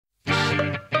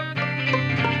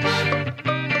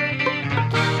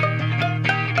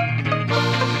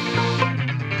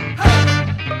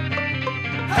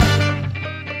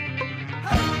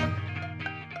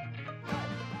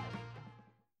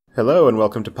Hello and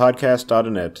welcome to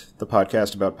podcast.init, the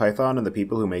podcast about Python and the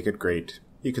people who make it great.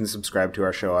 You can subscribe to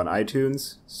our show on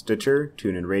iTunes, Stitcher,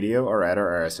 TuneIn Radio, or add our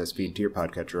RSS feed to your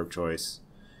podcatcher of choice.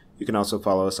 You can also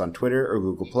follow us on Twitter or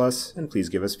Google+, and please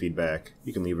give us feedback.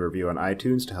 You can leave a review on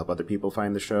iTunes to help other people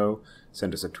find the show,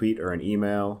 send us a tweet or an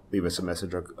email, leave us a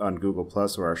message on Google+,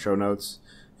 or our show notes,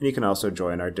 and you can also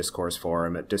join our Discourse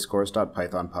forum at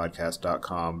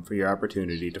discourse.pythonpodcast.com for your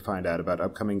opportunity to find out about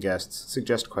upcoming guests,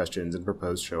 suggest questions, and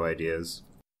propose show ideas.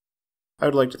 I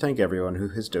would like to thank everyone who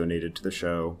has donated to the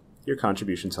show. Your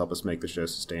contributions help us make the show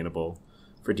sustainable.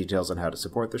 For details on how to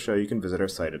support the show, you can visit our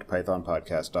site at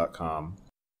pythonpodcast.com.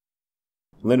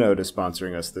 Linode is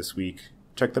sponsoring us this week.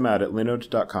 Check them out at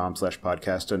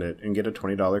linode.com/podcastinit and get a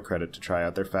 $20 credit to try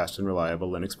out their fast and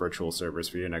reliable Linux virtual servers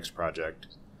for your next project.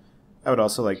 I would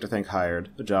also like to thank Hired,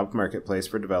 a job marketplace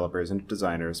for developers and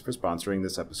designers, for sponsoring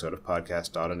this episode of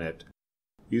podcast.init.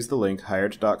 Use the link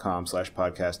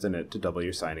hired.com/podcastinit to double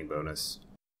your signing bonus.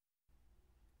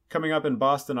 Coming up in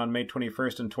Boston on May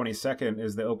 21st and 22nd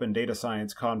is the Open Data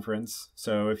Science Conference.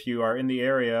 So if you are in the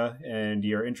area and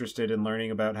you're interested in learning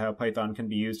about how Python can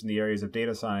be used in the areas of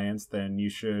data science, then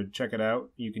you should check it out.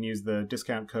 You can use the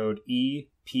discount code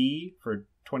EP for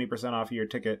 20% off your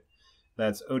ticket.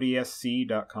 That's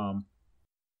odsc.com.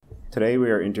 Today we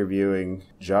are interviewing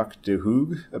Jacques de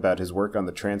Hooge about his work on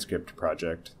the Transcrypt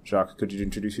Project. Jacques, could you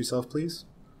introduce yourself, please?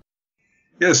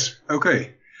 Yes,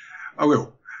 okay, I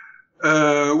will.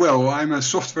 Well, I'm a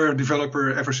software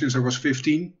developer ever since I was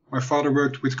 15. My father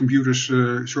worked with computers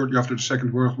shortly after the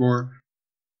Second World War,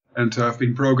 and I've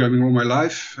been programming all my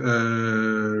life.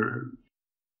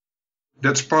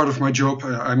 That's part of my job.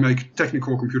 I make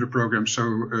technical computer programs, so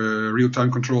real-time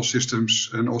control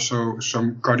systems, and also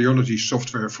some cardiology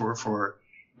software for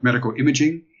medical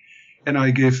imaging. And I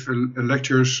give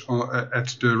lectures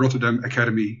at the Rotterdam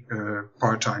Academy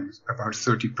part-time, about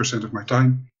 30% of my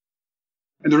time.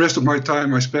 And the rest of my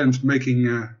time I spend making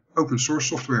open source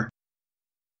software.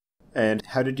 And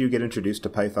how did you get introduced to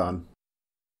Python?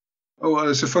 Oh,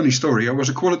 it's a funny story. I was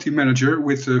a quality manager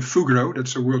with Fugro,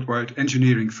 that's a worldwide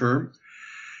engineering firm.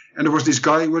 And there was this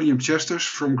guy, William Chesters,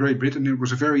 from Great Britain. He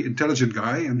was a very intelligent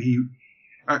guy, and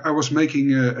I was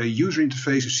making a user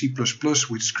interface in C++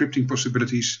 with scripting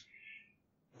possibilities.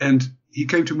 And he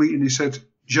came to me and he said,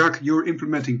 "Jacques, you're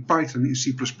implementing Python in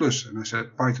C++. And I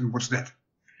said, "Python, what's that?"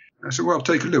 I said, "Well,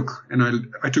 take a look." And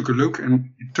I took a look,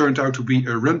 and it turned out to be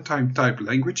a runtime type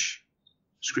language,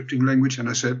 scripting language. And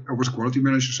I said, I was a quality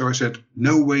manager, so I said,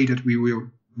 no way that we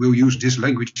will use this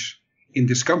language in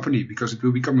this company, because it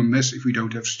will become a mess if we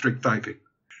don't have strict typing.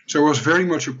 So I was very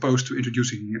much opposed to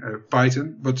introducing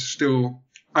Python, but still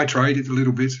I tried it a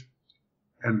little bit,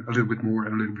 and a little bit more,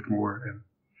 and a little bit more. And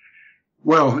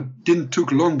well, it didn't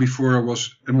take long before I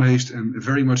was amazed and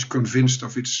very much convinced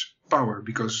of its power,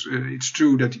 because it's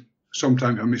true that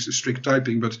sometimes I miss the strict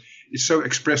typing, but it's so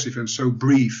expressive and so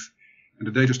brief, and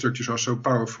the data structures are so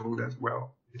powerful that,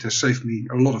 well, it has saved me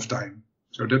a lot of time.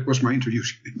 So that was my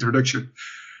introduction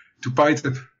to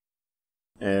Python.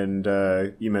 And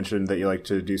you mentioned that you like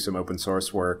to do some open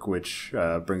source work, which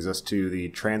brings us to the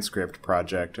Transcrypt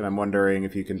Project. And I'm wondering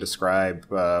if you can describe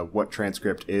what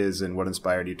Transcrypt is and what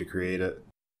inspired you to create it.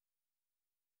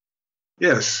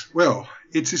 Yes, well,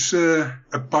 it is a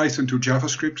Python to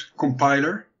JavaScript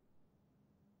compiler.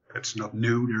 It's not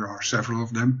new, there are several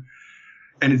of them.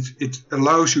 And it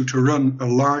allows you to run a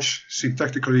large,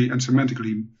 syntactically and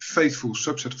semantically faithful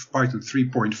subset of Python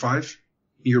 3.5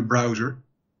 in your browser.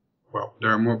 Well,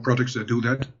 there are more products that do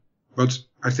that. But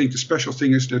I think the special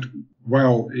thing is that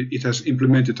while it has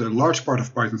implemented a large part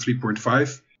of Python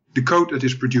 3.5, the code that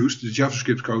is produced, the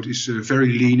JavaScript code, is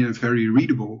very lean and very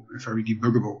readable and very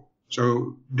debuggable.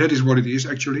 So that is what it is,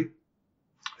 actually.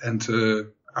 And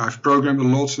I've programmed a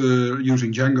lot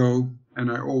using Django, and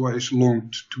I always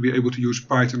longed to be able to use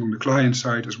Python on the client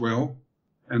side as well.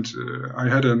 And I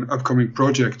had an upcoming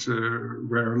project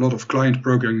where a lot of client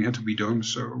programming had to be done.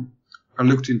 So I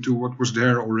looked into what was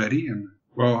there already. And,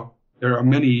 well, there are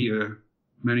many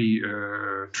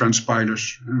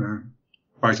transpilers,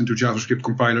 Python to JavaScript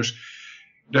compilers.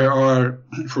 There are,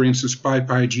 for instance,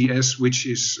 PyPyGS, which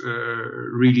is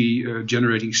really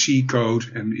generating C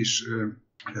code and is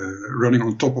running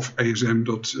on top of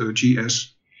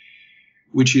ASM.js,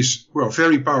 which is, well,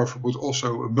 very powerful, but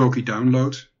also a bulky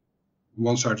download.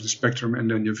 One side of the spectrum, and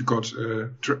then you've got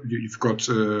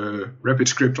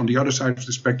RapidScript on the other side of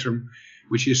the spectrum,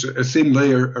 which is a thin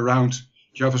layer around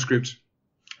JavaScript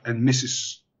and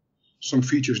misses some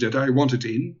features that I wanted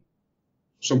in.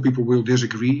 Some people will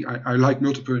disagree. I like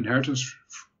multiple inheritance,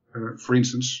 for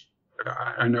instance.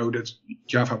 I know that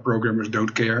Java programmers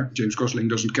don't care. James Gosling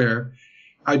doesn't care.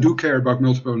 I do care about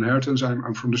multiple inheritance.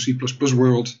 I'm from the C++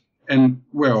 world. And,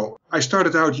 well, I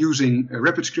started out using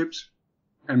RapidScript,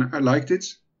 and I liked it.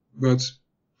 But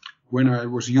when I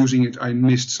was using it, I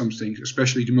missed some things,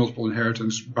 especially the multiple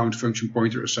inheritance, bound function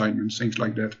pointer assignments, things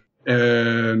like that.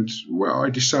 And, well, I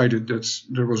decided that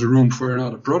there was a room for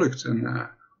another product. And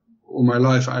all my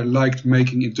life, I liked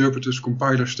making interpreters,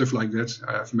 compilers, stuff like that.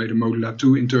 I've made a Modula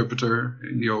 2 interpreter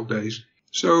in the old days.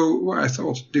 So, well, I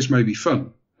thought this may be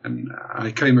fun. And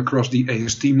I came across the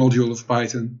AST module of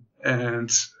Python.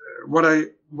 And what I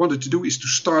wanted to do is to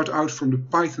start out from the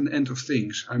Python end of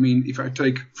things. I mean, if I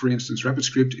take, for instance,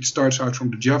 RapidScript, it starts out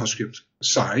from the JavaScript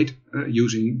side,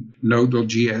 using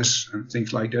Node.js and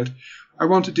things like that. I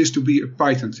wanted this to be a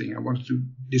Python thing. I wanted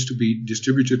this to be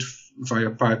distributed via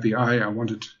PyPI. I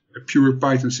wanted a pure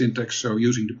Python syntax, so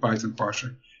using the Python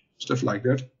parser, stuff like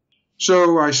that.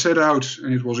 So I set out,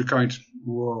 and it was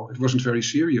it wasn't very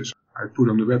serious. I put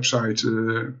on the website,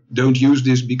 don't use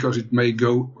this because it may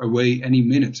go away any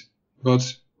minute.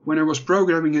 But when I was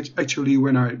programming it, actually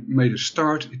when I made a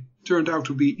start, it turned out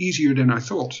to be easier than I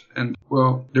thought. And,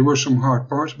 well, there were some hard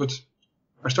parts, but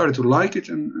I started to like it,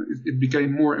 and it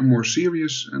became more and more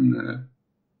serious. And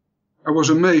I was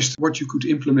amazed what you could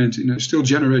implement in a still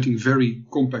generating very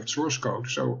compact source code.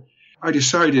 So I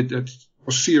decided that it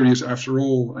was serious after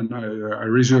all, and I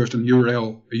reserved a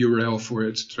URL for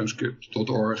it,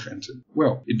 transcrypt.org, and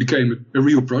well, it became a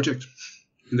real project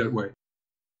in that way.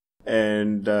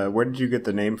 And where did you get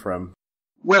the name from?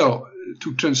 Well,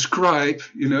 to transcribe,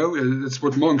 that's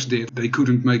what monks did. They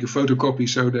couldn't make a photocopy,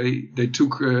 so they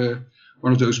took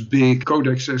one of those big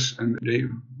codexes and they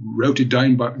wrote it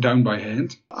down by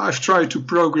hand. I've tried to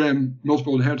program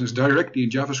multiple inheritance directly in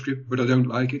JavaScript, but I don't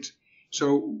like it.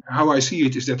 So how I see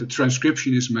it is that the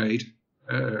transcription is made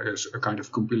as a kind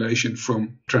of compilation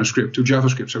from transcript to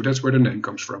JavaScript. So that's where the name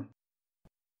comes from.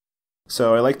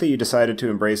 So I like that you decided to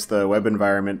embrace the web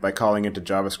environment by calling into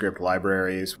JavaScript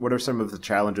libraries. What are some of the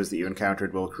challenges that you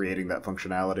encountered while creating that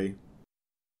functionality?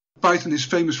 Python is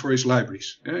famous for its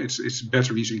libraries. It's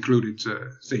batteries included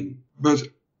thing. But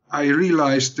I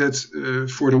realized that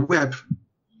for the web,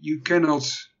 you cannot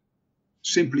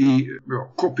simply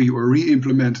copy or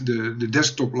re-implement the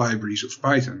desktop libraries of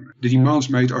Python. The demands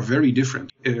made are very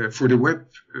different. For the web,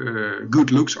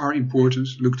 good looks are important.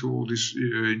 Look to all this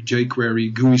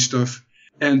jQuery, GUI stuff.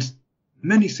 And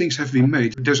many things have been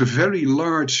made. There's a very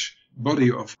large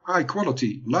body of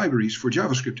high-quality libraries for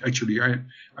JavaScript, actually.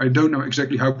 I don't know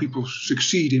exactly how people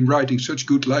succeed in writing such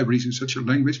good libraries in such a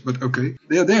language, but okay,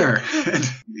 they're there. And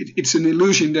it's an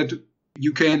illusion that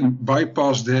you can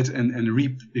bypass that and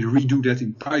redo that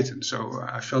in Python. So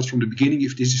I felt from the beginning,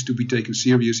 if this is to be taken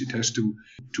serious, it has to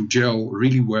gel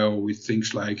really well with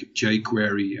things like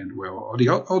jQuery and, well,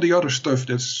 all the other stuff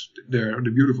that's there,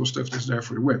 the beautiful stuff that's there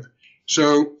for the web.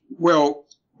 So, well,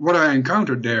 what I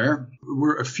encountered there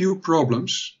were a few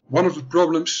problems. One of the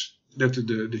problems that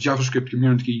the JavaScript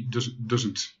community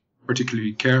doesn't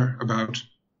particularly care about,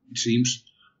 it seems,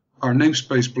 are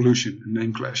namespace pollution and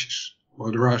name clashes.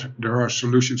 Well, there are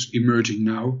solutions emerging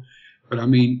now, but I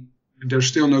mean, there's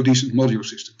still no decent module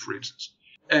system, for instance.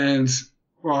 And,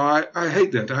 well, I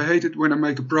hate that. I hate it when I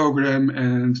make a program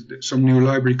and some new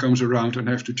library comes around and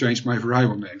I have to change my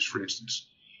variable names, for instance.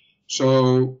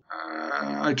 So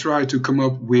I try to come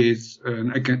up with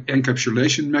an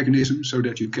encapsulation mechanism so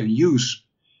that you can use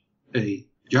a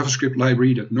JavaScript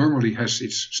library that normally has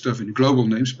its stuff in the global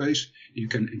namespace. You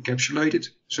can encapsulate it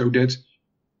so that,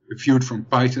 viewed from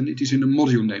Python, it is in the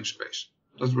module namespace.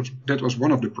 That was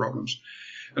one of the problems.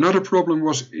 Another problem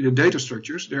was in the data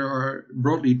structures. There are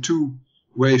broadly two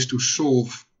ways to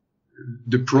solve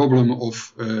the problem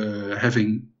of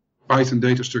having Python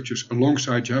data structures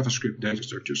alongside JavaScript data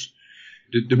structures.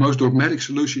 The most dogmatic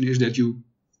solution is that you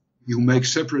make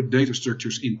separate data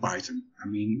structures in Python. I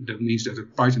mean, that means that a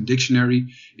Python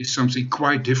dictionary is something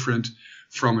quite different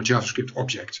from a JavaScript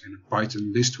object, and a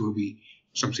Python list will be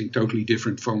something totally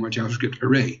different from a JavaScript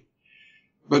array.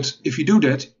 But if you do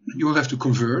that, you will have to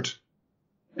convert,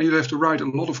 and you'll have to write a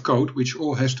lot of code, which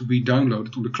all has to be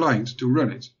downloaded to the client to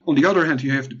run it. On the other hand,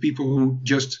 you have the people who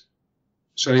just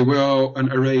say, well,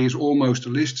 an array is almost a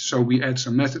list, so we add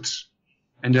some methods,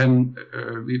 and then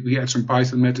we add some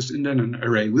Python methods, and then an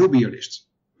array will be a list.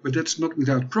 But that's not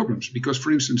without problems, because,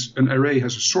 for instance, an array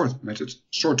has a sort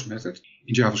method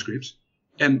in JavaScript,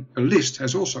 and a list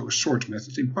has also a sort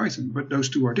method in Python, but those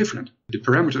two are different. The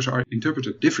parameters are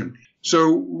interpreted differently.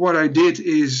 So what I did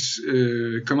is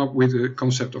come up with a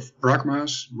concept of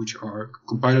pragmas, which are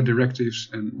compiler directives,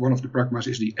 and one of the pragmas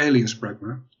is the alias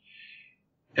pragma.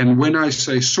 And when I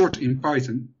say sort in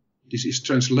Python, this is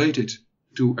translated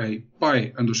to a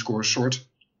py_sort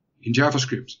in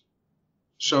JavaScript.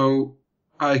 So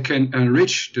I can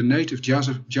enrich the native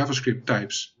JavaScript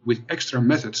types with extra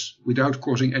methods without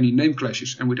causing any name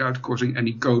clashes and without causing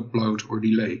any code bloat or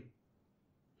delay.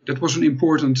 That was an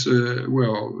important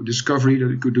discovery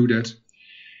that it could do that.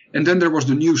 And then there was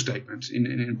the new statement.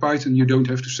 In Python, you don't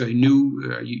have to say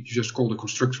new. You just call the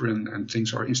constructor and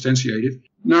things are instantiated.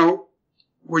 Now,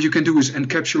 what you can do is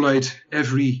encapsulate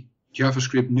every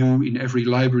JavaScript new in every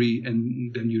library,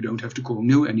 and then you don't have to call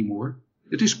new anymore.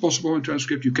 It is possible in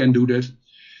Transcrypt, you can do that.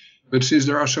 But since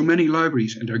there are so many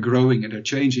libraries and they're growing and they're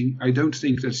changing, I don't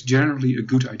think that's generally a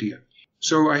good idea.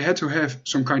 So I had to have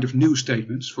some kind of new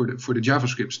statements for the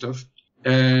JavaScript stuff.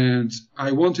 And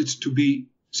I wanted to be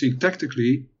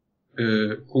syntactically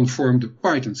conform the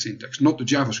Python syntax, not the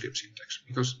JavaScript syntax.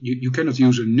 Because you cannot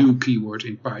use a new keyword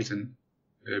in Python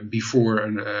before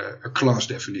a class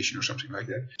definition or something like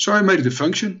that. So I made it a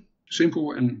function.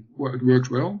 Simple, and it worked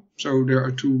well. So there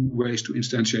are two ways to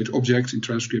instantiate objects in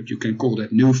Transcrypt. You can call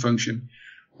that new function,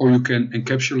 or you can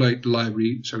encapsulate the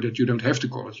library so that you don't have to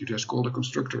call it. You just call the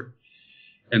constructor.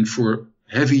 And for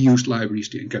heavy used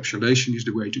libraries, the encapsulation is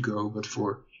the way to go. But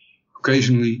for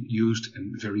occasionally used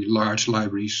and very large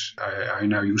libraries, I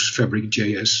now use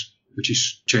Fabric.js, which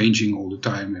is changing all the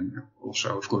time. And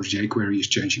also, of course, jQuery is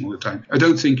changing all the time. I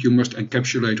don't think you must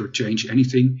encapsulate or change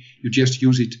anything. You just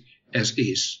use it as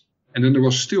is. And then there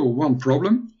was still one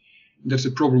problem. That's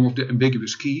the problem of the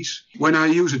ambiguous keys. When I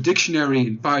use a dictionary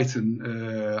in Python,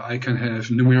 I can have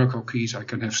numerical keys. I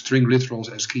can have string literals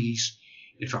as keys.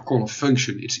 If I call a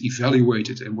function, it's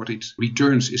evaluated and what it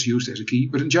returns is used as a key.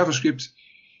 But in JavaScript,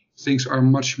 things are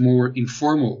much more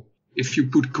informal. If you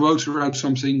put quotes around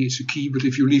something, it's a key. But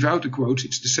if you leave out the quotes,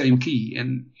 it's the same key.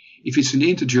 And if it's an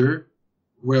integer,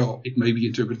 well, it may be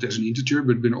interpreted as an integer,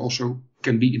 but then also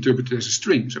can be interpreted as a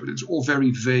string. So it's all very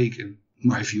vague in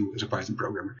my view as a Python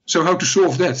programmer. So how to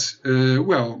solve that?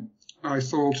 Well, I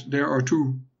thought there are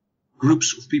two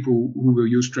groups of people who will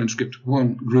use Transcrypt.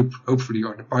 One group, hopefully,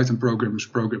 are the Python programmers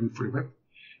programming for the web.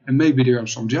 And maybe there are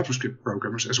some JavaScript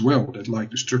programmers as well that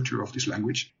like the structure of this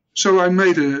language. So I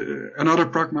made another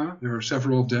pragma. There are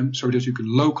several of them, so that you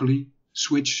can locally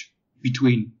switch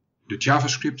between the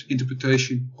JavaScript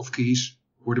interpretation of keys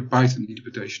or the Python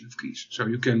interpretation of keys. So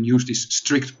you can use these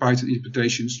strict Python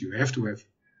interpretations. You have to have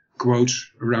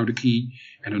quotes around a key,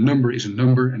 and a number is a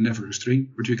number and never a string.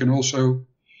 But you can also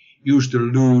use the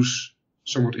loose,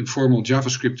 somewhat informal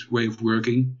JavaScript way of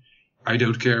working. I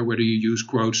don't care whether you use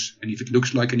quotes, and if it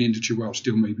looks like an integer, well,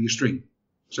 still may be a string.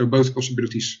 So both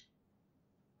possibilities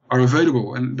are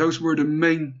available, and those were the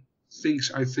main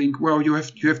things, I think. Well, you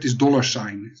have this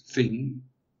 $sign thing.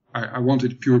 I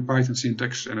wanted pure Python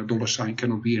syntax, and a $sign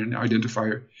cannot be an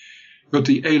identifier. But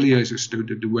the aliases,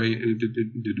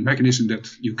 the mechanism that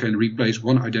you can replace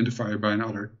one identifier by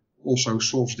another, also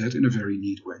solves that in a very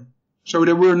neat way. So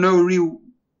there were no real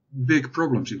big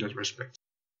problems in that respect.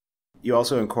 You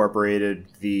also incorporated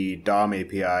the DOM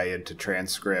API into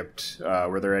Transcrypt.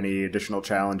 Were there any additional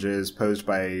challenges posed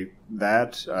by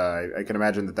that? I can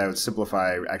imagine that would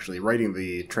simplify actually writing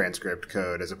the transcript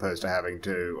code as opposed to having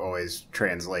to always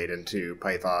translate into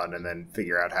Python and then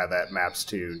figure out how that maps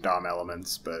to DOM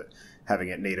elements. But having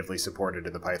it natively supported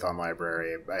in the Python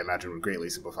library, I imagine would greatly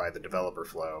simplify the developer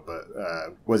flow. But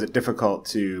was it difficult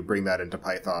to bring that into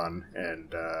Python,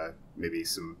 and maybe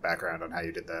some background on how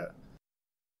you did that?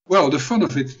 Well, the fun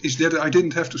of it is that I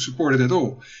didn't have to support it at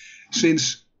all,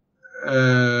 since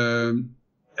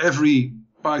every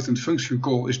Python function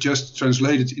call is just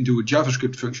translated into a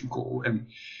JavaScript function call, and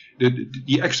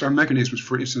the extra mechanisms,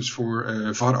 for instance, for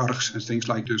var args and things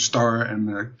like the star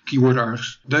and keyword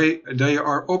args, they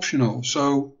are optional.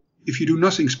 So if you do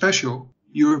nothing special,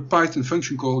 your Python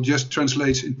function call just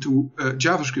translates into a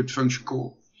JavaScript function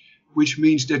call, which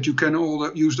means that you can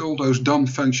use all those DOM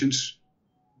functions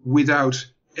without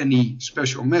any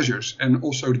special measures. And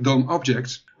also the DOM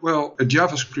object, well, a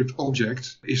JavaScript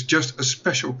object is just a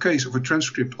special case of a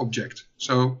Transcrypt object.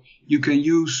 So you can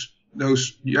use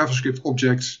those JavaScript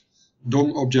objects,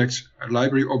 DOM objects,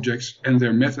 library objects, and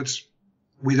their methods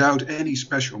without any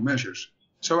special measures.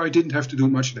 So I didn't have to do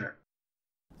much there.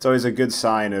 It's always a good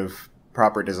sign of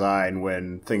proper design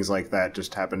when things like that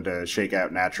just happen to shake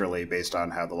out naturally based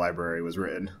on how the library was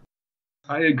written.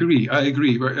 I agree. I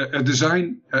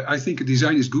think a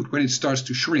design is good when it starts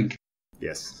to shrink.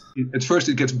 Yes. At first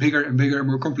it gets bigger and bigger and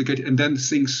more complicated, and then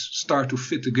things start to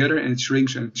fit together, and it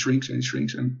shrinks and it shrinks and it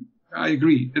shrinks. And I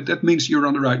agree. That means you're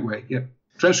on the right way. Yeah.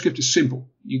 Transcrypt is simple.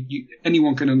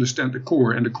 Anyone can understand the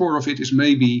core, and the core of it is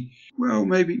maybe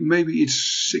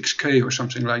it's 6K or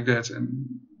something like that.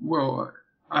 And well,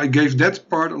 I gave that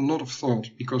part a lot of thought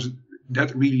because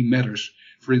that really matters.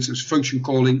 for instance, function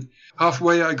calling.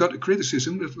 Halfway I got a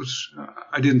criticism that was,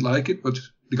 I didn't like it, but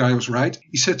the guy was right.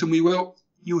 He said to me, well,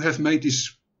 you have made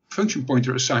this function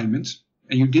pointer assignment,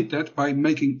 and you did that by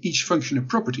making each function a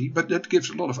property, but that gives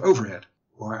a lot of overhead.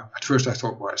 Well, at first I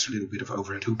thought, well, it's a little bit of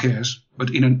overhead, who cares? But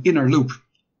in an inner loop,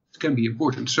 it can be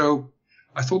important. So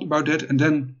I thought about that, and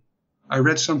then I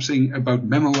read something about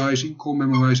memoizing, call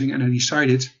memoizing, and I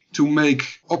decided to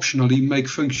optionally make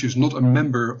functions not a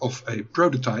member of a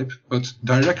prototype, but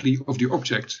directly of the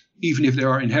object, even if they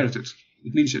are inherited.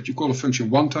 It means that you call a function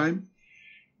one time,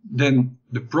 then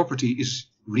the property is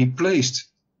replaced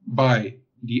by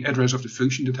the address of the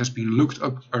function that has been looked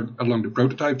up along the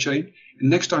prototype chain. And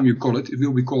next time you call it, it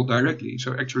will be called directly.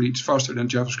 So actually it's faster than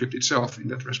JavaScript itself in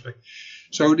that respect.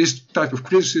 So this type of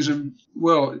criticism,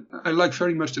 well, I like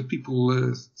very much that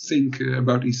people think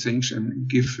about these things and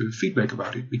give feedback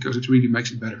about it, because it really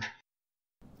makes it better.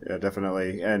 Yeah,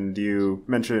 definitely. And you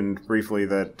mentioned briefly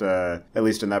that, at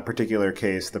least in that particular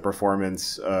case, the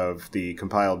performance of the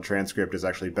compiled transcript is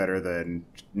actually better than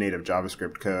native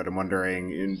JavaScript code. I'm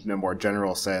wondering, in a more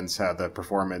general sense, how the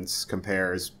performance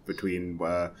compares between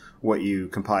what you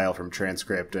compile from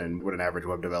transcript and what an average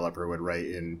web developer would write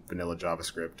in vanilla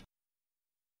JavaScript.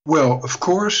 Well, of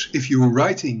course, if you're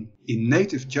writing in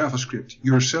native JavaScript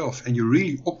yourself and you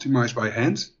really optimize by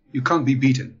hand, you can't be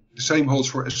beaten. The same holds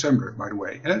for assembler, by the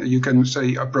way. You can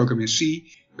say a program in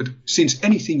C, but since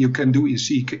anything you can do in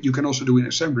C, you can also do in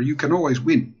assembler, you can always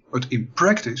win. But in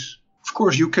practice, of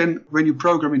course, you can, when you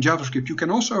program in JavaScript, you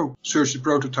can also search the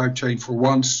prototype chain for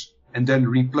once and then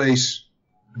replace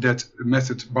that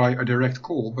method by a direct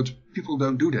call. But people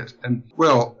don't do that. And,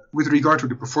 well, with regard to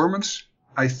the performance,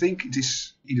 I think it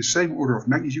is in the same order of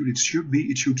magnitude. It should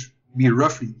be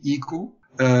roughly equal.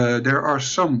 There are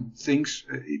some things,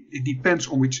 it depends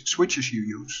on which switches you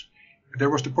use. There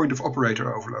was the point of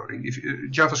operator overloading. If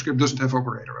JavaScript doesn't have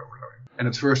operator overloading. And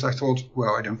at first I thought,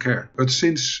 well, I don't care. But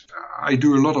since I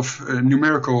do a lot of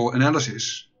numerical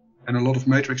analysis and a lot of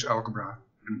matrix algebra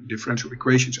and differential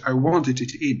equations, I wanted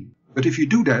it in. But if you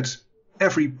do that,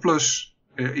 every plus,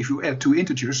 if you add two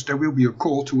integers, there will be a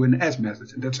call to an add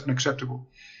method, and that's unacceptable.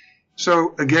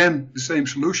 So again, the same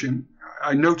solution.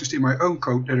 I noticed in my own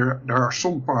code that there are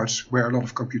some parts where a lot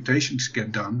of computations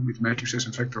get done with matrices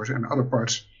and vectors, and other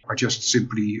parts are just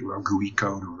simply GUI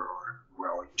code or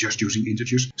just using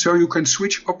integers. So you can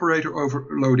switch operator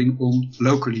overloading on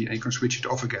locally and you can switch it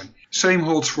off again. Same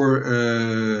holds for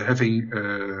having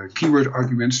keyword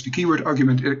arguments. The keyword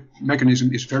argument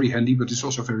mechanism is very handy, but it's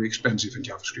also very expensive in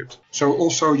JavaScript. So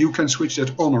also you can switch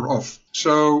that on or off.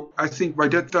 So I think by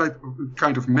that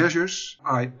kind of measures,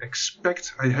 I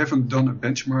haven't done a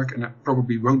benchmark, and I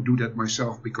probably won't do that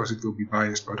myself because it will be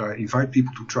biased, but I invite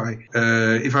people to try.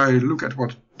 If I look at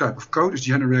what type of code is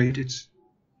generated,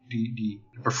 the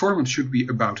performance should be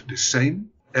about the same.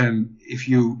 And if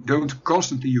you don't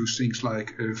constantly use things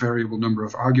like a variable number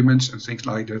of arguments and things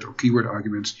like that, or keyword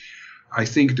arguments, I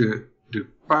think the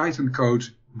Python code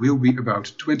will be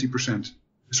about 20%.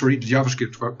 Sorry, the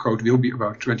JavaScript code will be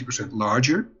about 20%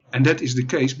 larger. And that is the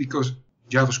case because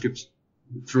JavaScript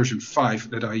version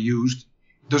 5 that I used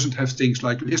doesn't have things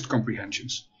like list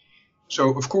comprehensions.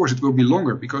 So, of course, it will be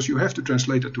longer because you have to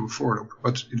translate it to a for loop,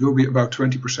 but it will be about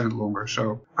 20% longer.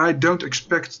 So I don't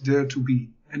expect there to be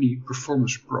any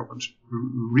performance problems,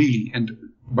 really. And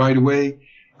by the way,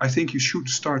 I think you should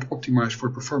start optimize for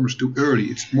performance too early.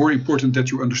 It's more important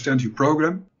that you understand your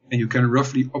program and you can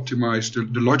roughly optimize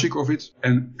the logic of it.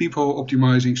 And people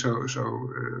optimizing,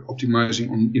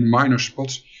 optimizing in minor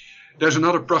spots. There's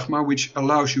another pragma which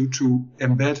allows you to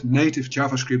embed native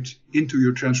JavaScript into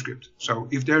your transcript. So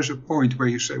if there's a point where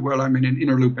you say, well, I'm in an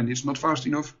inner loop and it's not fast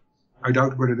enough, I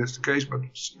doubt whether that's the case, but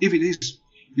if it is,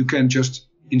 you can just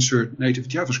insert native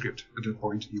JavaScript at that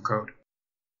point in your code.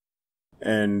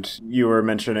 And you were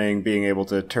mentioning being able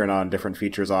to turn on different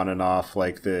features on and off,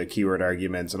 like the keyword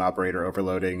arguments and operator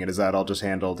overloading. And is that all just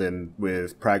handled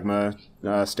with pragma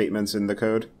statements in the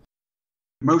code?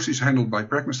 Most is handled by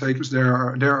pragma statements. There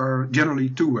are generally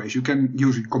two ways. You can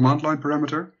use a command line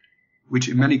parameter, which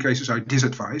in many cases I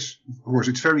disadvise. Of course,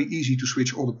 it's very easy to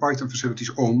switch all the Python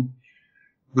facilities on,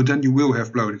 but then you will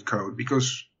have bloated code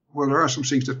because, well, there are some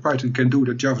things that Python can do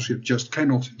that JavaScript just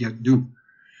cannot yet do.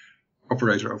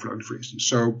 Operator overloading, for instance.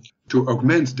 So to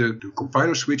augment the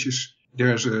compiler switches,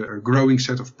 there's a growing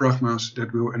set of pragmas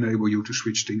that will enable you to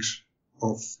switch things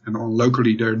off and on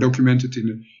locally. They're documented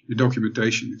in the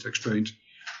documentation. It's explained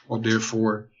what they're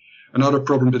for. Another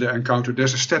problem that I encountered,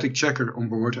 there's a static checker on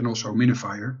board and also a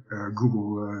minifier,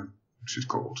 Google, what's it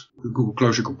called? The Google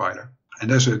Closure Compiler. And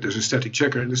there's a static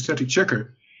checker, and the static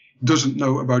checker doesn't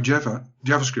know about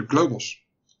JavaScript globals.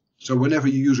 So whenever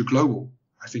you use a global,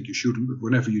 I think you shouldn't, but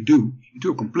whenever you do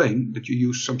complain that you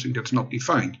use something that's not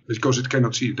defined because it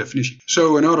cannot see the definition.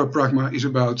 So another pragma is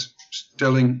about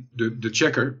telling the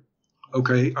checker,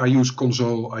 okay, I use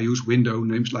console, I use window,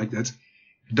 names like that.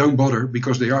 Don't bother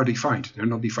because they are defined. They're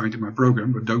not defined in my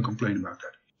program, but don't complain about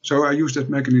that. So I use that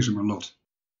mechanism a lot.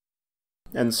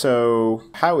 And so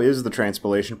how is the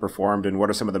transpilation performed, and what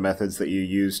are some of the methods that you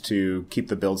use to keep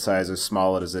the build size as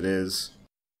small as it is?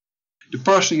 The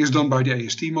parsing is done by the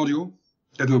AST module.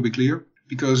 That will be clear,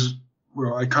 because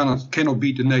I cannot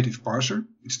beat the native parser.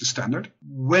 It's the standard.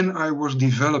 When I was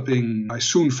developing, I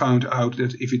soon found out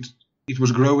that if it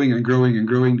was growing and growing and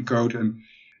growing, the code, and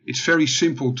it's very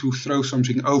simple to throw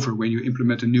something over when you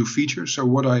implement a new feature. So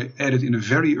what I added in a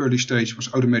very early stage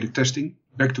was automated testing,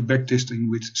 back-to-back testing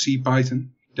with C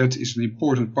Python. That is an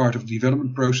important part of the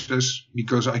development process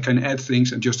because I can add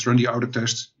things and just run the auto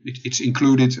test. It's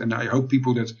included, and I hope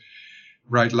people that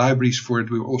write libraries for it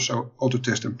will also auto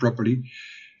test them properly.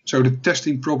 So the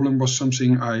testing problem was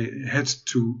something I had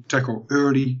to tackle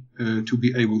early to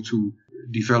be able to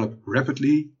develop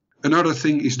rapidly. Another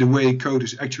thing is the way code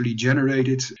is actually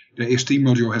generated. The AST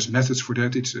module has methods for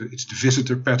that. It's the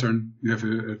visitor pattern. You have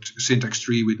a syntax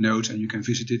tree with nodes and you can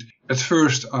visit it. At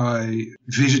first I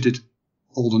visited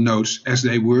all the nodes as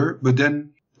they were, but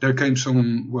then there came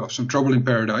some trouble in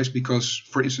paradise because,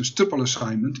 for instance, tuple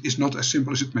assignment is not as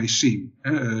simple as it may seem.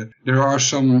 There are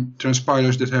some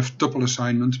transpilers that have tuple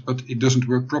assignment, but it doesn't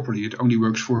work properly. It only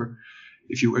works for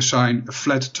if you assign a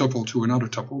flat tuple to another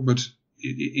tuple, but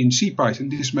in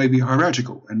CPython, this may be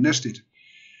hierarchical and nested.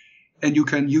 And you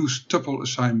can use tuple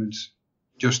assignment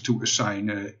just to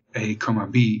assign A,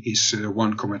 B is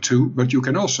 1, 2. But you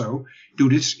can also do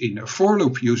this in a for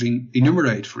loop using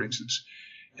enumerate, for instance.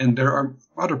 And there are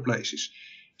other places.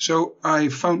 So I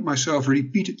found myself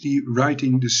repeatedly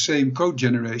writing the same code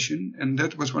generation. And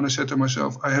that was when I said to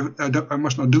myself, I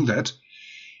must not do that.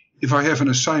 If I have an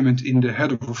assignment in the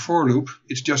head of a for loop,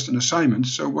 it's just an assignment.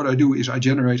 So what I do is I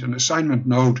generate an assignment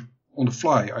node on the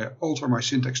fly. I alter my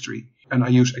syntax tree and I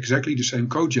use exactly the same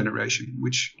code generation,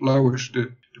 which lowers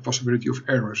the possibility of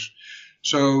errors.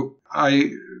 So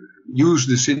I use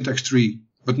the syntax tree,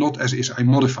 but not as is. I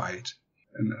modify it.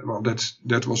 And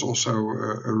that was also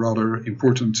a rather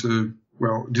important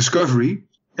discovery.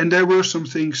 And there were some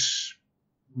things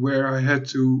where I had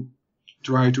to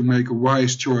try to make a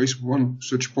wise choice. One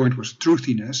such point was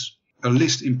truthiness. A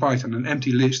list in Python, an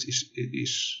empty list,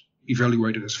 is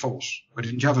evaluated as false. But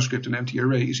in JavaScript, an empty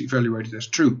array is evaluated as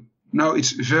true. Now,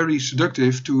 it's very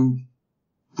seductive to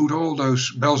put all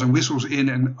those bells and whistles in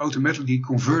and automatically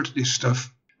convert this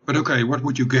stuff. But okay, what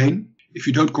would you gain? If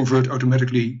you don't convert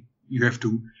automatically, you have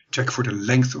to check for the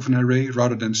length of an array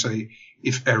rather than say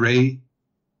if array.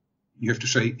 You have to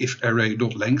say if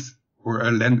array.length or a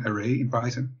len array in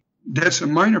Python. That's a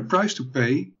minor price to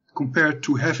pay compared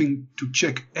to having to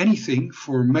check anything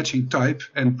for matching type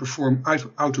and perform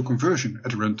auto-conversion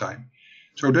at runtime.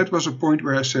 So that was a point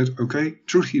where I said, okay,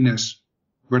 truthiness,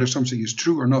 whether something is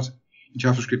true or not, in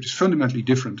JavaScript is fundamentally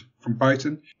different from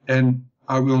Python, and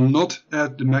I will not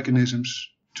add the mechanisms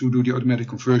to do the automatic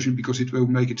conversion because it will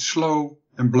make it slow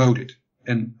and bloated.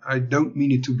 And I don't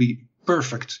mean it to be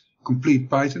perfect, complete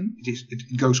Python.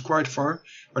 It goes quite far,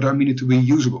 but I mean it to be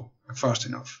usable and fast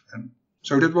enough. And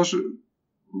so that was,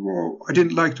 I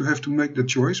didn't like to have to make that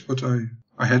choice, but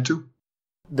I had to.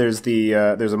 There's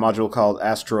a module called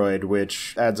Asteroid,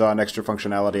 which adds on extra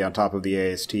functionality on top of the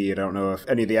AST. I don't know if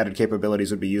any of the added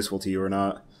capabilities would be useful to you or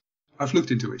not. I've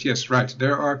looked into it, yes, right.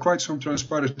 There are quite some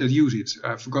transpilers that use it.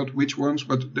 I forgot which ones,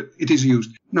 but it is used.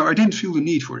 No, I didn't feel the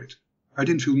need for it.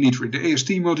 The AST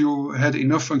module had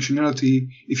enough functionality.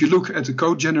 If you look at the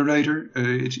code generator,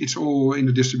 it's all in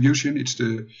the distribution.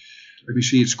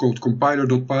 It's called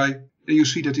compiler.py. And you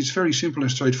see that it's very simple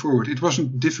and straightforward. It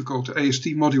wasn't difficult. The AST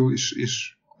module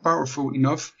is powerful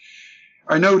enough.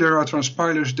 I know there are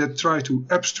transpilers that try to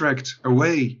abstract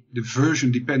away the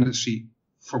version dependency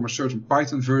from a certain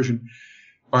Python version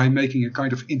by making a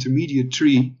kind of intermediate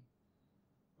tree.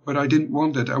 But I didn't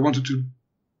want that. I wanted to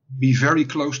be very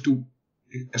close to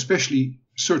especially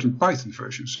certain Python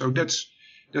versions. So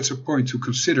that's a point to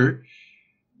consider.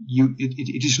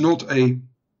 It is not a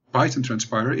Python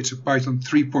transpiler, it's a Python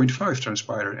 3.5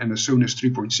 transpiler. And as soon as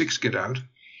 3.6 get out,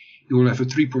 you will have a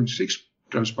 3.6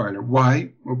 transpiler.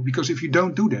 Why? Well, because if you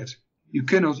don't do that, you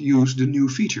cannot use the new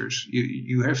features.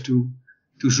 You have to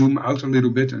zoom out a little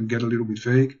bit and get a little bit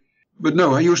vague. But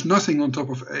no, I used nothing on top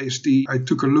of AST. I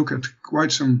took a look at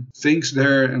quite some things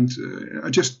there and I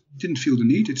just didn't feel the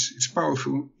need. It's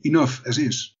powerful enough as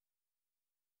is.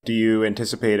 Do you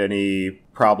anticipate any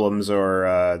problems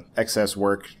or excess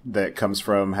work that comes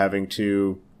from having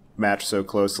to match so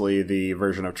closely the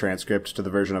version of Transcrypt to the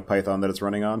version of Python that it's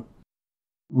running on?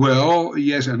 Well,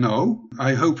 yes and no.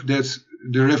 I hope that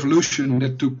the revolution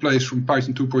that took place from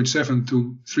Python 2.7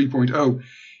 to 3.0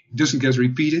 doesn't get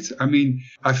repeated. I mean,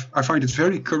 I find it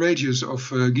very courageous of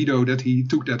Guido that he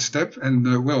took that step.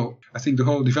 And, well, I think the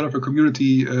whole developer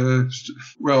community,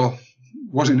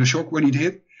 was in a shock when he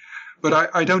did. But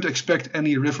I don't expect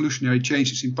any revolutionary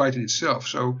changes in Python itself.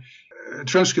 So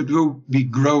Transcrypt will be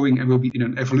growing and will be in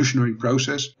an evolutionary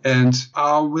process. And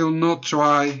I will not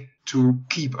try to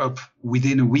keep up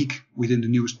within a week within the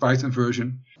newest Python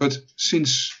version. But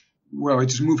since, well,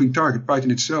 it is a moving target,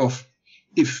 Python itself,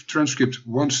 if Transcrypt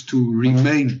wants to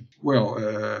remain, well,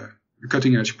 a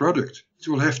cutting-edge product, it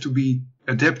will have to be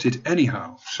adapted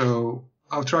anyhow. So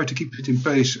I'll try to keep it in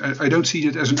pace. I don't see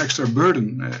it as an extra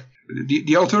burden.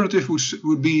 The alternative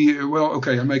would be, well,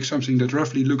 okay, I make something that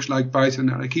roughly looks like Python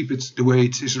and I keep it the way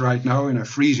it is right now and I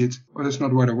freeze it. Well, that's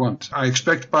not what I want. I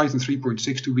expect Python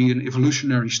 3.6 to be an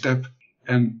evolutionary step,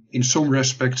 and in some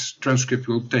respects Transcrypt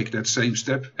will take that same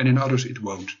step, and in others it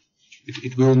won't.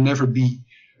 It will never be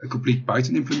a complete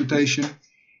Python implementation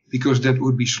because that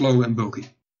would be slow and bulky.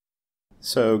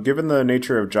 So, given the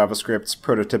nature of JavaScript's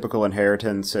prototypical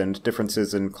inheritance and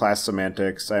differences in class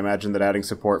semantics, I imagine that adding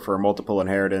support for multiple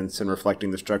inheritance and reflecting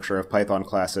the structure of Python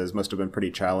classes must have been pretty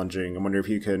challenging. I wonder if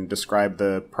you can describe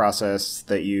the process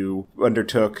that you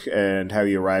undertook and how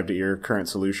you arrived at your current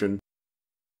solution.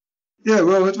 Yeah,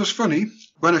 well, it was funny.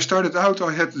 When I started out,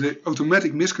 I had the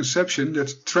automatic misconception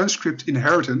that Transcrypt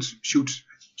inheritance should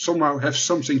somehow have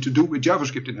something to do with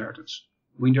JavaScript inheritance.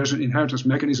 I mean, there's an inheritance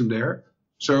mechanism there.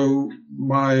 So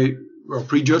my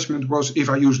prejudgment was, if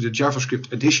I use the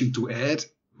JavaScript addition to add,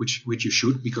 which you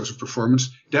should because of performance,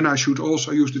 then I should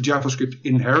also use the JavaScript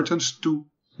inheritance to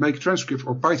make Transcrypt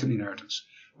or Python inheritance.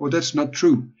 Well, that's not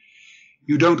true.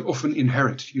 You don't often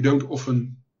inherit. You don't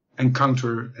often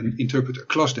encounter and interpret a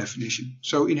class definition.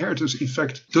 So inheritance, in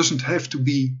fact, doesn't have to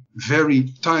be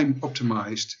very time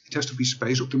optimized. It has to be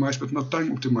space optimized, but not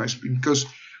time optimized, because,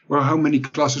 well, how many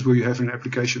classes will you have in an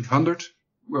application? 100?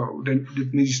 Well, then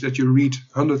it means that you read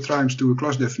 100 times to a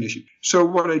class definition. So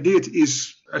what I did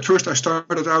is, at first I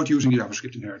started out using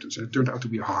JavaScript inheritance, and it turned out to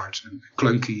be hard and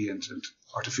clunky and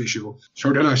artificial.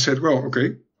 So then I said, well,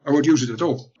 okay, I won't use it at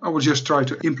all. I will just try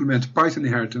to implement Python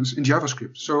inheritance in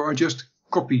JavaScript. So I just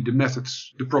copy the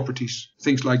methods, the properties,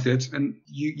 things like that. And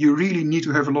you really need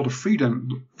to have a lot of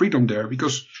freedom there,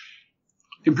 because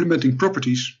implementing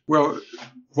properties, well,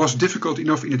 was difficult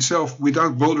enough in itself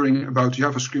without bothering about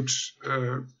JavaScript's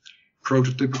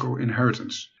prototypical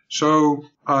inheritance. So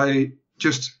I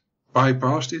just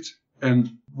bypassed it.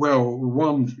 And, well,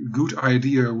 one good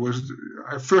idea was,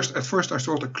 at first I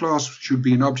thought a class should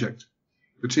be an object.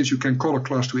 But since you can call a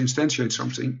class to instantiate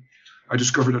something, I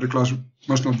discovered that a class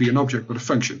must not be an object but a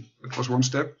function. That was one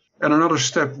step. And another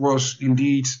step was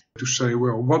indeed to say,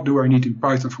 well, what do I need in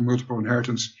Python for multiple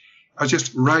inheritance? I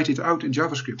just write it out in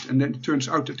JavaScript, and then it turns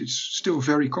out that it's still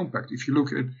very compact. If you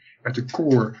look at the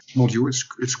core module,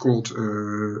 it's called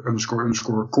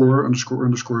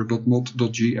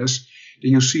 __core_.mod.js.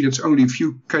 Then you see that's only a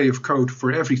few K of code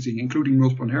for everything, including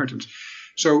multiple inheritance.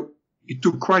 So it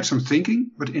took quite some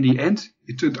thinking, but in the end,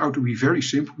 it turned out to be very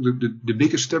simple. The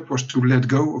biggest step was to let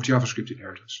go of JavaScript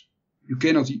inheritance. You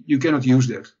cannot use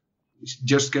that. It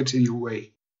just gets in your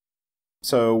way.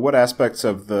 So what aspects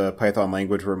of the Python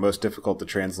language were most difficult to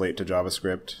translate to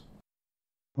JavaScript?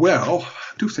 Well,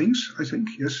 two things, I think,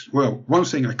 yes. Well, one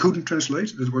thing I couldn't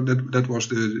translate, that was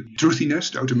the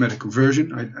truthiness, the automatic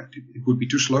conversion. It would be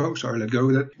too slow, so I let go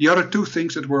of that. The other two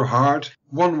things that were hard,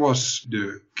 one was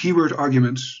the keyword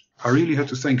arguments. I really had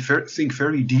to think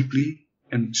very deeply,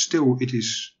 and still it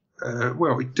is,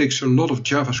 it takes a lot of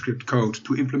JavaScript code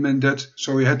to implement that,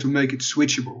 so you had to make it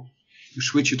switchable. You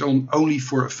switch it on only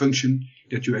for a function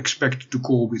that you expect to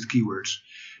call with keywords.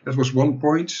 That was one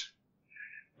point.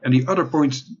 And the other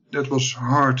point that was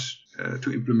hard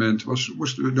to implement was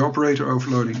the operator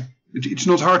overloading. It's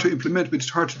not hard to implement, but it's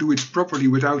hard to do it properly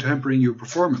without hampering your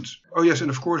performance. Oh yes, and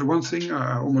of course one thing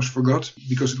I almost forgot,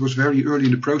 because it was very early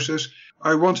in the process.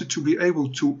 I wanted to be able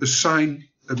to assign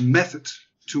a method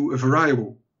to a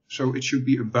variable. So it should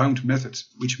be a bound method,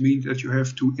 which means that you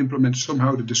have to implement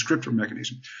somehow the descriptor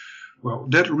mechanism. Well,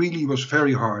 that really was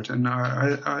very hard, and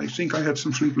I think I had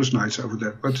some sleepless nights over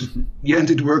that, but in the end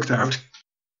it worked out.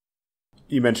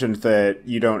 You mentioned that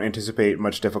you don't anticipate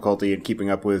much difficulty in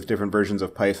keeping up with different versions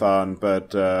of Python,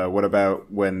 but what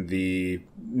about when the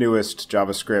newest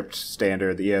JavaScript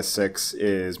standard, the ES6,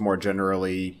 is more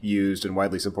generally used and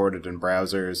widely supported in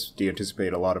browsers? Do you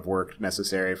anticipate a lot of work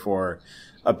necessary for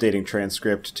updating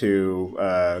Transcrypt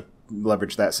to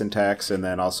leverage that syntax, and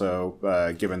then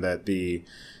also given that the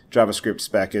JavaScript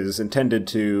spec is intended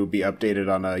to be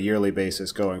updated on a yearly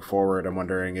basis going forward, I'm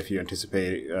wondering if you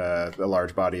anticipate a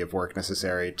large body of work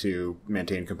necessary to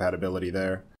maintain compatibility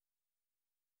there.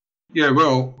 Yeah,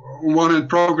 well, on one hand,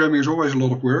 programming is always a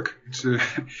lot of work.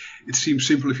 It seems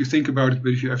simple if you think about it,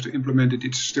 but if you have to implement it,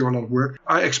 it's still a lot of work.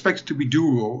 I expect it to be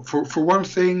doable. For one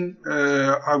thing,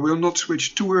 I will not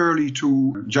switch too early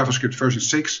to JavaScript version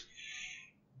 6,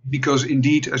 because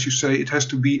indeed, as you say, it has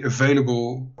to be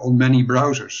available on many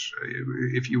browsers.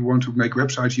 If you want to make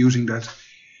websites using that,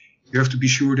 you have to be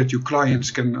sure that your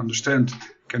clients can understand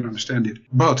it.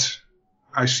 But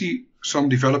I see some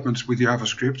developments with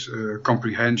JavaScript,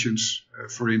 comprehensions,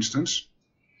 for instance,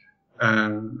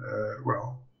 and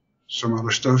some other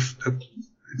stuff that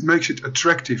it makes it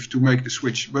attractive to make the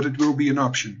switch, but it will be an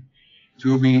option. It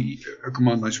will be a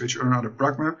command line switch or another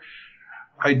pragma.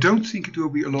 I don't think it will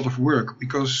be a lot of work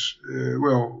because,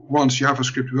 once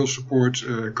JavaScript will support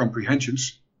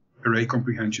comprehensions, array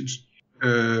comprehensions,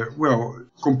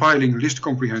 compiling list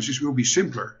comprehensions will be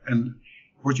simpler. And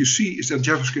what you see is that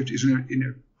JavaScript is in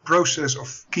a process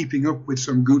of keeping up with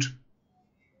some good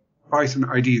Python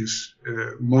ideas,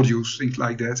 modules, things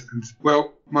like that. And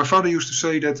my father used to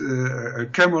say that a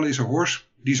camel is a horse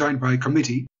designed by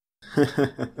committee.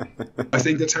 I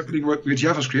think that's happening with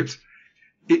JavaScript.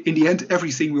 In the end,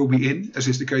 everything will be in, as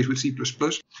is the case with C++,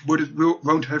 but it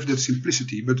won't have that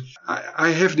simplicity. But I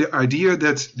have the idea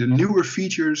that the newer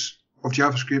features of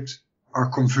JavaScript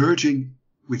are converging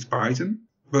with Python.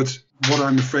 But what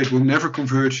I'm afraid will never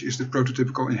converge is the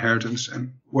prototypical inheritance.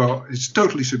 And, it's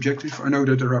totally subjective. I know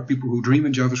that there are people who dream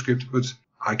in JavaScript, but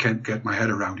I can't get my head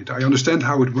around it. I understand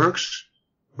how it works,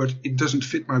 but it doesn't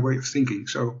fit my way of thinking.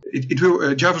 So it will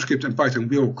JavaScript and Python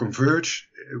will converge,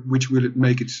 which will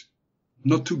make it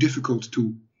not too difficult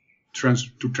to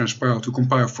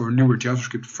compile for newer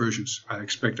JavaScript versions. I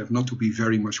expect that not to be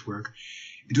very much work.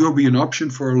 It will be an option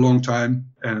for a long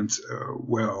time, and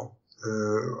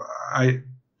I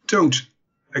don't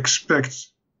expect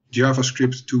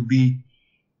JavaScript to be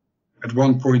at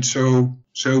one point so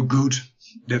good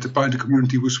that the Python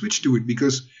community will switch to it,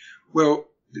 because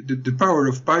the power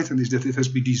of Python is that it has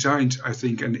been designed, I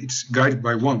think, and it's guided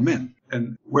by one man,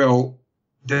 and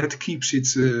that keeps it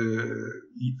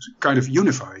kind of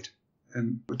unified.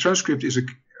 And Transcrypt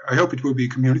I hope it will be a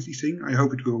community thing. I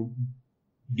hope it will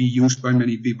be used by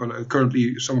many people.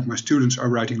 Currently, some of my students are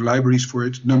writing libraries for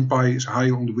it. NumPy is high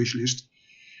on the wish list,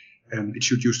 and it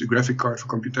should use the graphic card for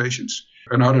computations.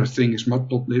 Another thing is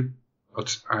Matplotlib,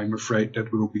 but I'm afraid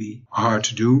that will be hard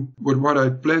to do. But what I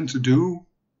plan to do,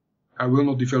 I will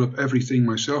not develop everything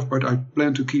myself, but I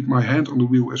plan to keep my hand on the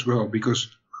wheel as well, because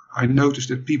I noticed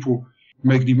that people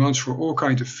make demands for all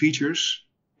kinds of features,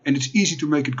 and it's easy to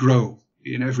make it grow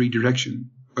in every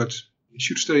direction, but it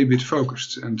should stay a bit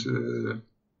focused. And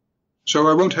so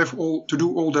I won't have to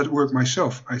do all that work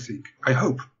myself, I think. I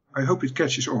hope it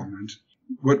catches on.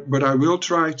 But I will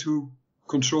try to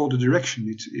control the direction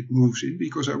it moves in,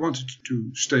 because I want it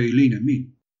to stay lean and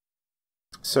mean.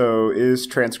 So is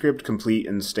Transcrypt complete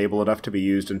and stable enough to be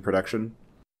used in production?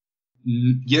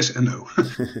 Yes and no.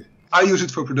 I use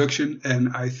it for production,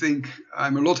 and I think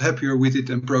I'm a lot happier with it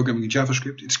than programming in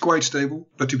JavaScript. It's quite stable,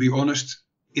 but to be honest,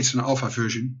 it's an alpha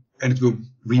version, and it will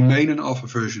remain an alpha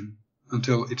version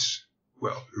until it's,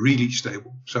 really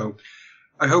stable. So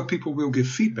I hope people will give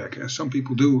feedback, as some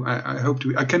people do.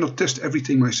 I cannot test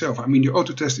everything myself. I mean, the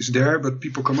auto test is there, but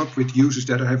people come up with uses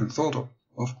that I haven't thought of.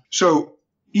 So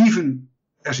even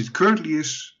as it currently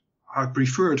is, I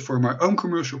prefer it for my own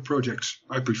commercial projects.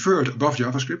 I prefer it above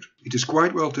JavaScript. It is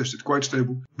quite well tested, quite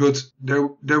stable. But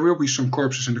there will be some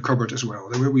corpses in the cupboard as well.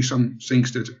 There will be some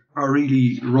things that are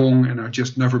really wrong and I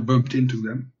just never bumped into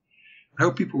them. I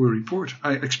hope people will report.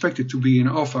 I expect it to be in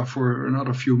alpha for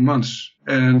another few months.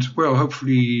 And,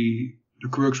 hopefully the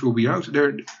quirks will be out.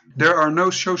 There are no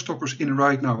showstoppers in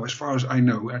right now, as far as I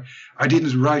know. I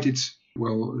didn't write it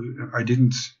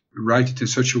in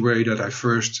such a way that I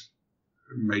first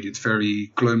made it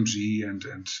very clumsy and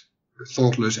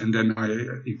thoughtless, and then I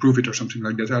improve it or something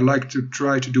like that. I like to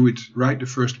try to do it right the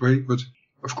first way, but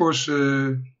of course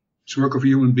it's work of a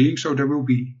human being, so there will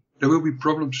be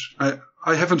problems.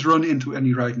 I haven't run into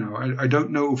any right now. I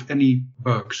don't know of any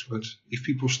bugs, but if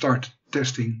people start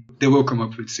testing, they will come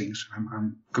up with things.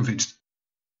 I'm convinced.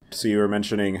 So you were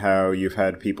mentioning how you've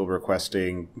had people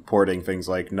requesting porting things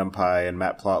like NumPy and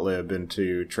Matplotlib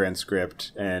into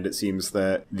Transcrypt, and it seems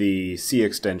that the C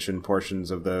extension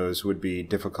portions of those would be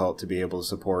difficult to be able to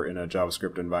support in a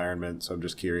JavaScript environment. So I'm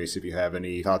just curious if you have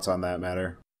any thoughts on that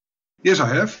matter. Yes,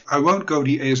 I have. I won't go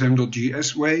the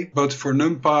ASM.js way, but for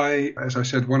NumPy, as I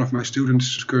said, one of my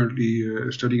students is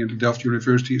currently studying at the Delft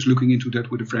University is looking into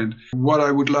that with a friend. What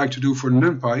I would like to do for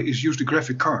NumPy is use the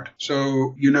graphic card.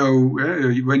 So,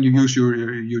 when you use your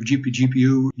GPU,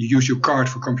 you use your card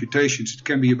for computations. It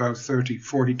can be about 30,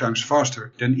 40 times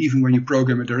faster than even when you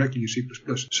program it directly in C++.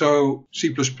 So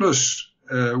C++,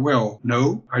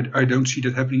 no, I don't see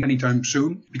that happening anytime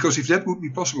soon. Because if that would be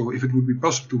possible, if it would be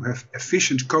possible to have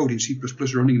efficient code in C++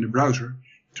 running in the browser,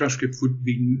 Transcrypt would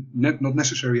be not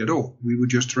necessary at all. We would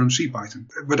just run CPython.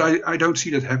 But I don't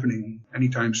see that happening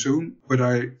anytime soon. But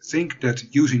I think that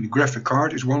using the graphic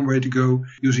card is one way to go.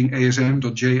 Using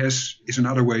ASM.js is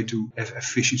another way to have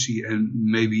efficiency and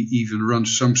maybe even run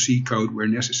some C code where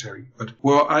necessary. But,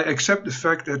 I accept the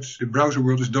fact that the browser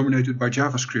world is dominated by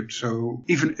JavaScript. So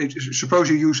suppose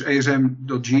you use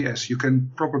ASM.js, you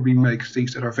can probably make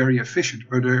things that are very efficient,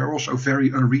 but they are also very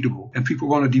unreadable. And people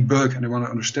want to debug and they want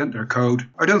to understand their code.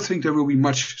 I don't think there will be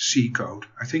much C code.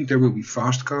 I think there will be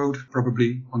fast code,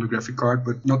 probably on the graphic card,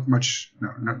 but not much,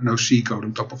 no C code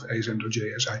on top of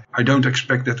ASM.js. I don't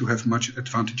expect that to have much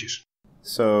advantages.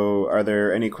 So are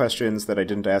there any questions that I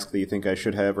didn't ask that you think I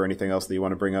should have, or anything else that you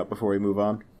want to bring up before we move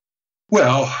on?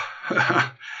 Well,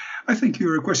 I think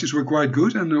your questions were quite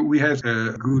good, and we had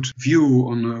a good view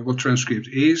on what Transcrypt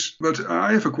is. But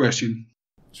I have a question.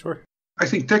 Sure. I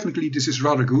think technically this is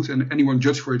rather good, and anyone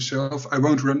judge for itself. I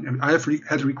won't run. I have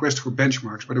had a request for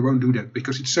benchmarks, but I won't do that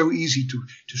because it's so easy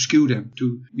to skew them,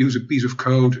 to use a piece of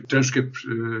code. Transcrypt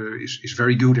is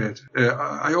very good at.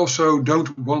 I also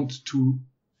don't want to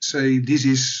say this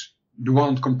is the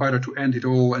one compiler to end it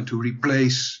all and to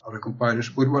replace other compilers.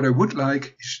 But what I would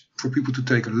like is for people to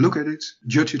take a look at it,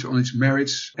 judge it on its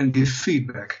merits, and give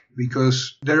feedback.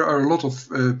 Because there are a lot of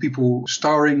people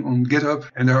starring on GitHub,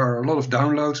 and there are a lot of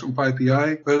downloads on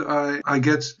PyPI, but I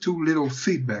get too little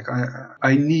feedback.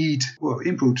 I need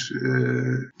input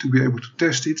to be able to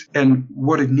test it, and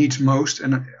what it needs most,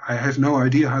 and I have no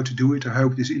idea how to do it. I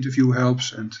hope this interview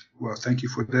helps, and thank you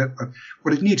for that. But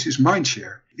what it needs is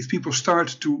mindshare. If people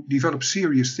start to develop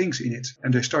serious things in it,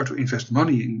 and they start to invest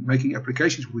money in making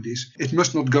applications with this, it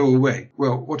must not go away.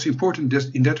 Well, what's important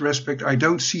in that respect, I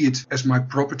don't see it as my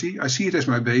property. I see it as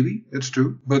my baby, that's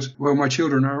true. But, my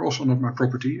children are also not my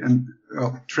property. And,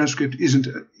 Transcrypt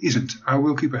isn't. I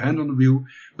will keep a hand on the wheel.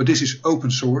 But this is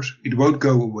open source. It won't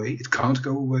go away. It can't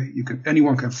go away.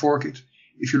 Anyone can fork it.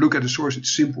 If you look at the source,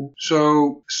 it's simple.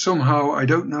 So somehow, I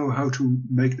don't know how to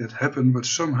make that happen, but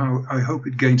somehow I hope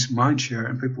it gains mindshare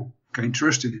and people gain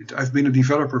trust in it. I've been a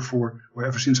developer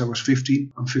ever since I was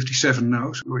 15. I'm 57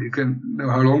 now, so you can know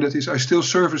how long that is. I still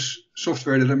service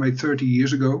software that I made 30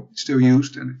 years ago. It's still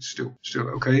used and it's still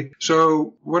okay.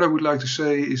 So what I would like to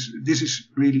say is this is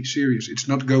really serious. It's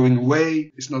not going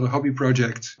away. It's not a hobby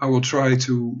project. I will try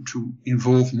to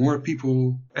involve more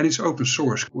people, and it's open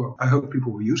source. I hope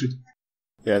people will use it.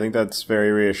 Yeah, I think that's very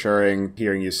reassuring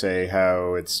hearing you say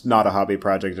how it's not a hobby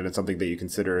project and it's something that you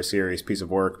consider a serious piece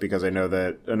of work, because I know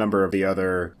that a number of the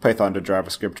other Python to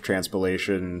JavaScript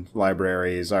transpilation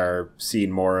libraries are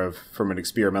seen more of from an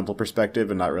experimental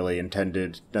perspective and not really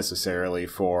intended necessarily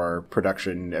for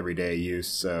production everyday use.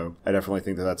 So I definitely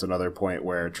think that that's another point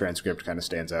where Transcrypt kind of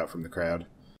stands out from the crowd.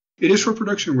 It is for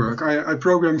production work. I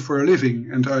program for a living,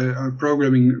 and I'm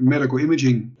programming medical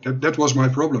imaging. That was my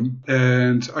problem.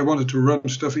 And I wanted to run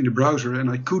stuff in the browser, and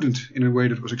I couldn't in a way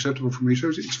that was acceptable for me.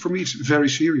 So for me, it's very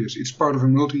serious. It's part of a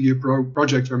multi-year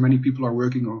project where many people are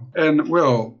working on. And,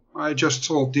 I just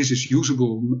thought this is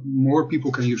usable. More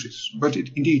people can use it. But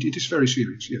indeed, it is very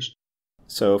serious, yes.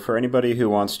 So for anybody who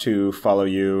wants to follow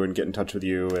you and get in touch with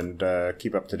you and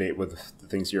keep up to date with the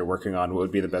things you're working on, what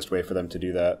would be the best way for them to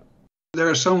do that? There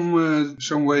are some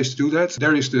ways to do that.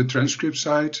 There is the Transcrypt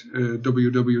site,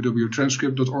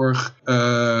 www.transcrypt.org.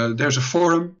 There's a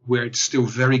forum where it's still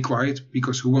very quiet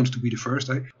because who wants to be the first?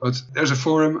 But there's a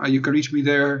forum. You can reach me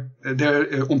there.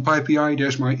 On PyPI,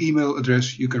 there's my email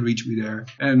address. You can reach me there.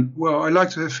 And I like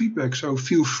to have feedback, so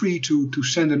feel free to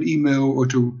send an email or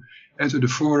to enter the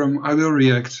forum. I will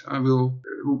react. I will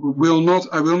not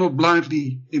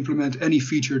blindly implement any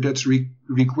feature that's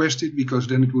requested, because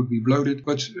then it would be bloated.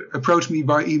 But approach me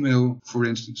by email, for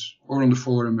instance, or on the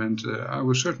forum, and I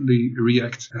will certainly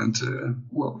react. And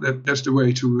that's the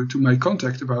way to make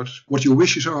contact about what your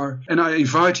wishes are. And I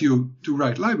invite you to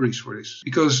write libraries for this,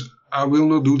 because I will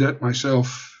not do that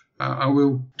myself. I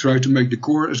will try to make the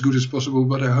core as good as possible,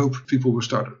 but I hope people will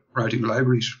start writing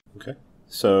libraries. Okay.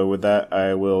 So with that,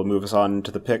 I will move us on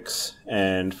to the picks.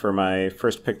 And for my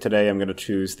first pick today, I'm going to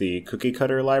choose the cookie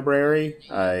cutter library.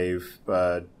 I've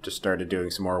just started doing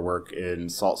some more work in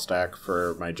SaltStack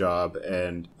for my job,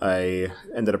 and I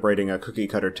ended up writing a cookie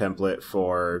cutter template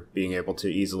for being able to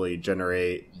easily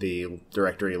generate the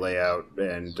directory layout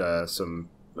and some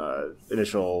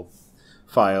initial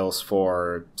files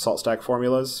for SaltStack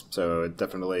formulas. So it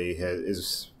definitely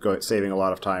is saving a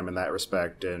lot of time in that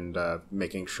respect, and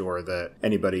making sure that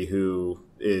anybody who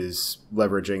is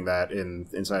leveraging that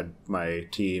inside my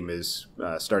team is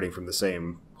starting from the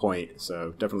same point.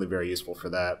 So definitely very useful for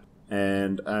that.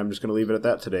 And I'm just going to leave it at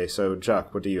that today. So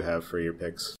Jacques, what do you have for your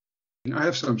picks? I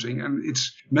have something, and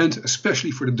it's meant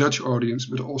especially for the Dutch audience,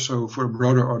 but also for a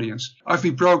broader audience. I've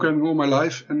been programming all my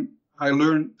life, and I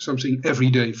learn something every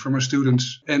day from my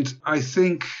students. And I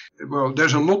think, well,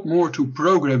 there's a lot more to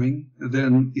programming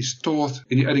than is taught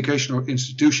in the educational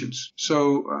institutions.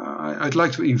 So I'd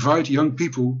like to invite young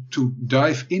people to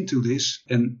dive into this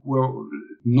and, well,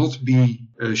 not be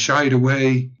shied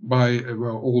away by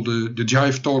all the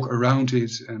jive talk around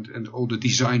it and all the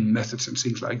design methods and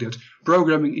things like that.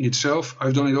 Programming in itself,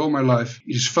 I've done it all my life.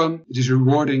 It is fun. It is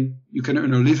rewarding. You can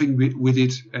earn a living with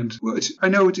it. And well, I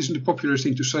know it isn't a popular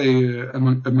thing to say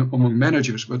among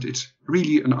managers, but it's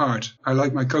really an art. I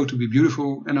like my code to be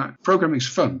beautiful, and programming is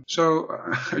fun. So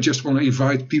I just want to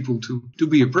invite people to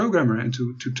be a programmer and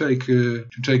to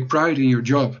take pride in your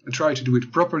job and try to do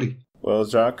it properly. Well,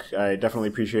 Jacques, I definitely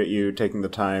appreciate you taking the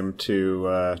time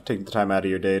out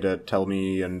of your day to tell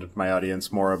me and my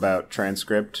audience more about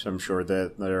Transcrypt. I'm sure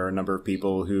that there are a number of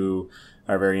people who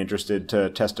are very interested to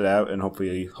test it out, and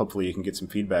hopefully you can get some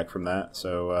feedback from that.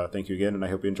 So thank you again, and I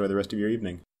hope you enjoy the rest of your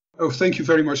evening. Oh, thank you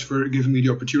very much for giving me the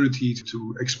opportunity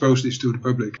to expose this to the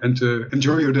public, and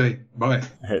enjoy your day. Bye.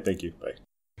 All right, thank you. Bye.